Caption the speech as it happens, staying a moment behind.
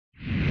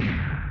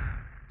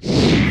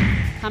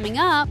Coming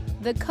up,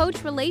 the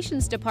Coach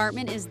Relations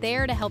Department is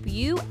there to help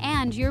you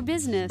and your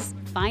business.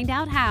 Find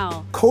out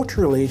how. Coach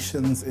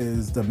Relations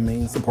is the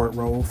main support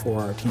role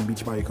for our Team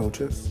Beachbody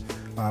coaches.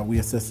 We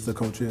assist the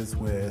coaches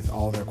with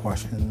all their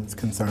questions,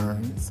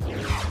 concerns.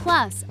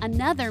 Plus,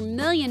 another $1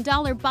 million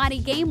body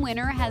game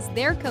winner has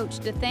their coach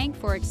to thank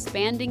for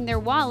expanding their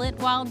wallet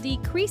while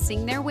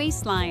decreasing their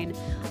waistline.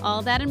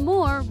 All that and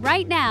more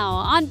right now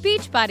on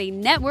Beachbody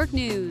Network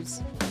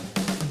News.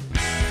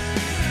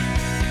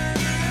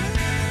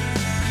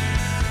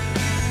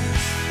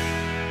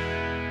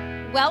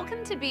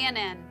 Welcome to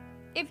BNN.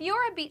 If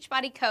you're a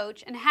Beachbody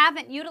coach and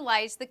haven't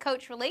utilized the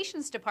Coach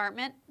Relations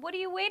Department, what are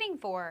you waiting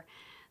for?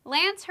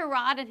 Lance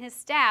Harrod and his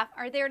staff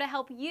are there to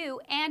help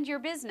you and your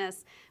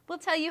business. We'll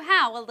tell you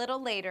how a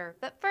little later.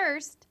 But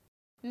first,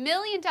 $1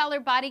 million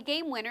body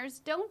game winners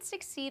don't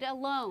succeed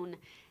alone.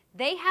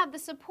 They have the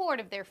support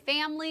of their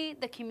family,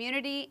 the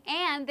community,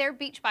 and their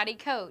Beachbody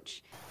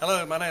coach.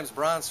 Hello, my name is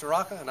Brian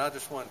Soraka, and I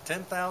just won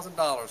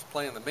 $10,000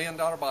 playing the $1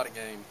 million body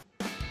game.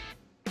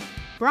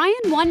 Brian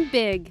won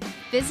big,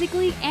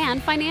 physically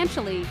and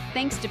financially,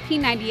 thanks to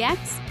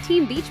P90X,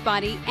 Team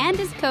Beachbody, and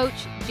his coach,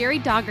 Jerry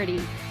Dougherty.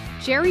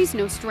 Jerry's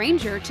no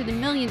stranger to the $1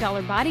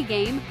 million body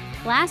game.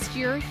 Last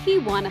year, he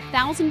won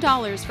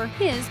 $1,000 for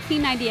his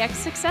P90X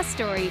success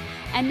story,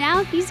 and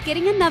now he's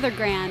getting another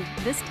grand,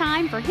 this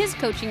time for his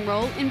coaching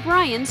role in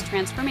Brian's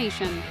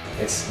transformation.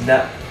 It's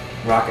not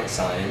rocket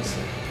science.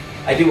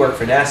 I do work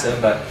for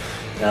NASA, but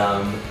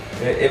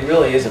it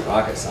really isn't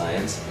rocket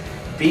science.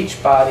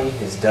 Beachbody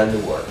has done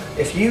the work.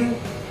 If you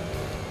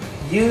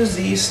use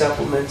these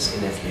supplements,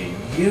 and if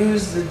you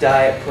use the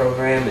diet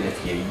program, and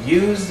if you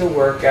use the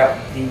workout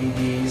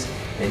DVDs,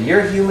 and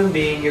you're a human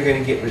being, you're going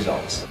to get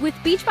results. With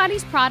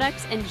Beachbody's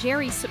products and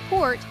Jerry's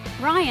support,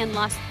 Brian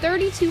lost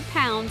 32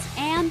 pounds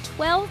and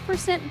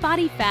 12%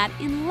 body fat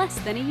in less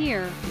than a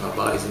year. My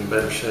body's in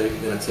better shape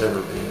than it's ever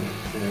been,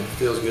 and it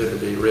feels good to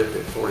be ripped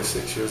at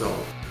 46 years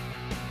old.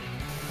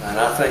 And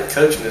I think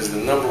coaching is the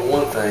number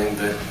one thing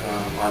that,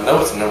 I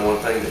know it's the number one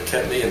thing that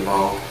kept me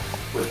involved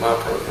with my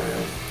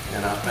program.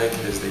 And I think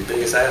it is the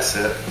biggest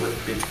asset with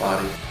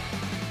Beachbody.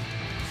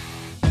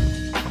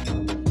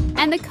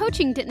 And the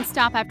coaching didn't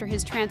stop after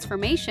his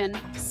transformation.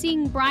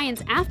 Seeing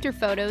Brian's after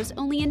photos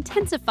only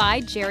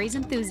intensified Jerry's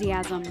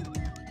enthusiasm.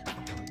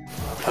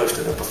 I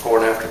posted a before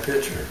and after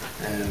picture,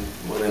 and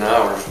within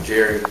hours,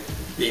 Jerry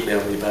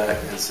emailed me back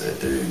and said,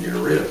 "Dude, you're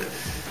ripped.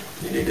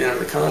 You need to enter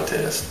the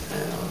contest."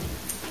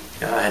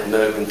 And I had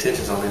no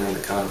intentions on entering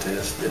the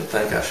contest. Didn't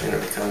think I should enter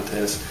the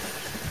contest.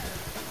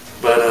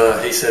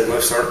 But he said,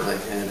 most certainly,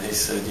 and he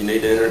said, you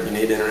need to enter it, you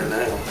need to enter it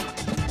now.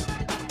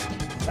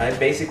 I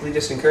basically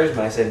just encouraged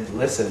him. I said,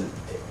 listen,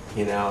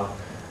 you know,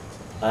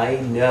 I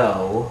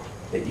know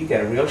that you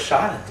got a real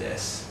shot at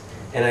this.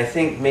 And I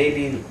think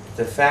maybe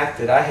the fact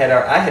that I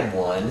had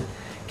won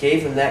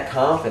gave him that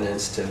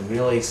confidence to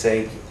really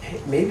say, hey,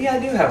 maybe I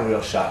do have a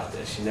real shot at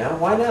this, you know?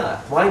 Why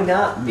not? Why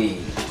not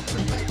me?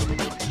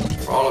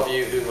 For all of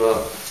you who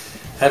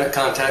haven't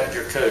contacted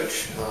your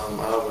coach,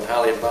 I would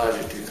highly advise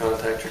you to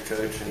contact your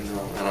coach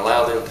and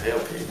allow them to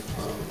help you.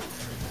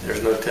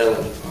 There's no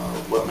telling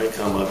what may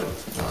come of it.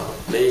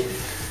 Me,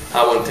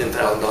 I won $10,000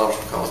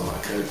 because of my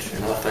coach,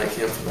 and I thank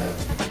him for that.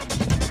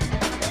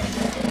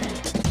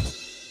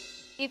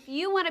 If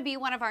you want to be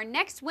one of our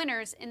next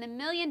winners in the $1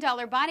 million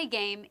body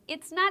game,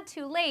 it's not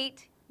too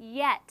late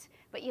yet,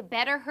 but you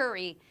better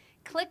hurry.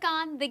 Click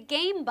on the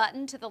game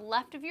button to the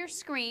left of your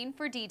screen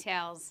for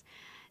details.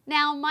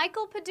 Now,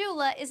 Michael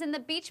Padula is in the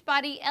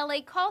Beachbody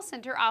LA call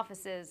center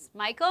offices.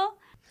 Michael?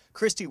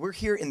 Christy, we're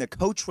here in the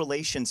Coach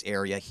Relations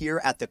area here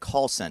at the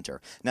call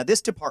center. Now,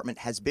 this department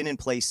has been in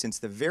place since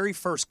the very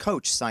first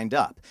coach signed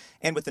up.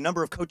 And with the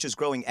number of coaches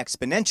growing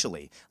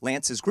exponentially,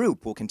 Lance's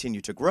group will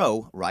continue to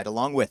grow right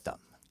along with them.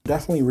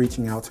 Definitely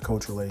reaching out to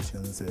Coach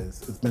Relations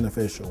is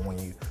beneficial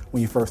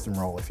when you first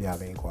enroll if you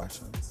have any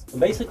questions.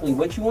 Basically,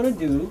 what you want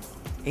to do.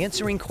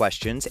 Answering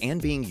questions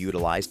and being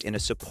utilized in a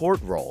support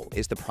role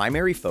is the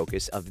primary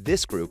focus of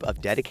this group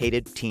of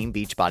dedicated Team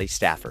Beachbody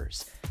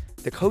staffers.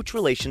 The Coach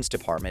Relations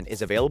Department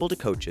is available to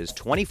coaches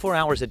 24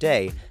 hours a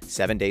day,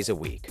 7 days a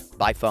week,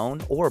 by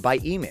phone or by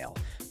email,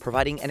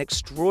 providing an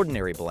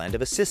extraordinary blend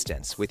of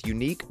assistance with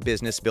unique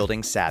business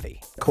building savvy.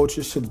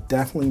 Coaches should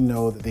definitely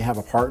know that they have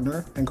a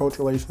partner in Coach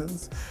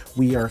Relations.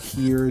 We are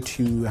here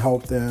to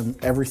help them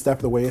every step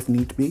of the way if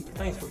need to be.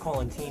 Thanks for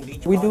calling Team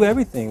Beachbody. We do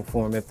everything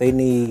for them. If they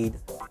need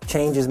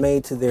changes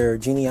made to their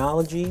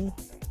genealogy,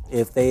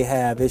 if they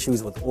have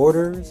issues with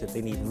orders, if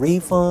they need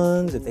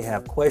refunds, if they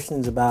have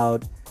questions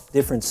about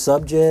different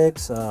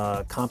subjects,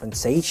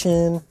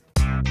 compensation.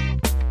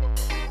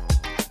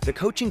 The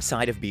coaching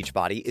side of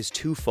Beachbody is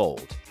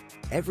twofold.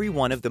 Every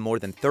one of the more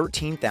than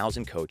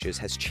 13,000 coaches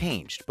has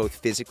changed both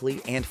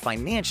physically and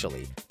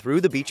financially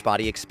through the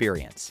Beachbody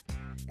experience.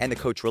 And the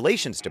Coach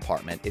Relations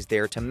Department is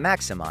there to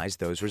maximize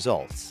those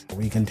results.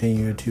 We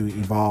continue to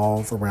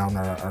evolve around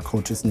our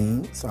coaches'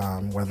 needs,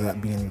 whether that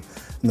be in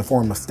the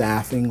form of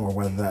staffing or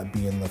whether that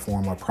be in the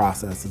form of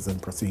processes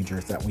and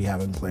procedures that we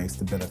have in place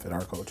to benefit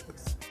our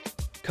coaches.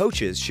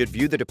 Coaches should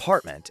view the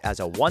department as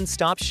a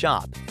one-stop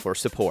shop for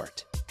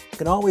support. You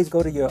can always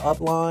go to your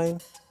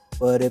upline,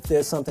 but if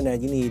there's something that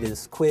you need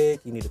is quick,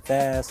 you need it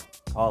fast,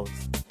 call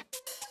us.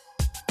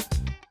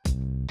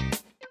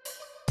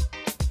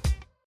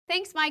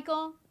 Thanks,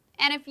 Michael.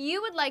 And if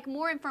you would like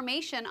more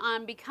information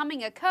on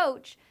becoming a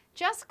coach,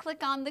 just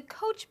click on the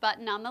Coach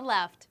button on the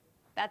left.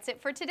 That's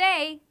it for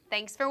today.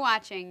 Thanks for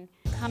watching.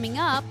 Coming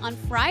up on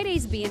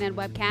Friday's BNN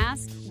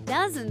webcast,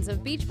 dozens of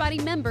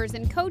Beachbody members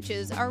and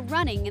coaches are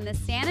running in the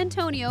San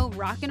Antonio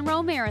Rock and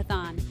Roll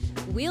Marathon.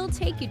 We'll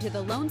take you to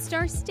the Lone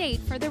Star State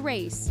for the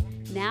race.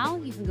 Now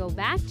you can go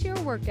back to your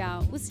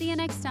workout. We'll see you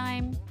next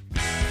time.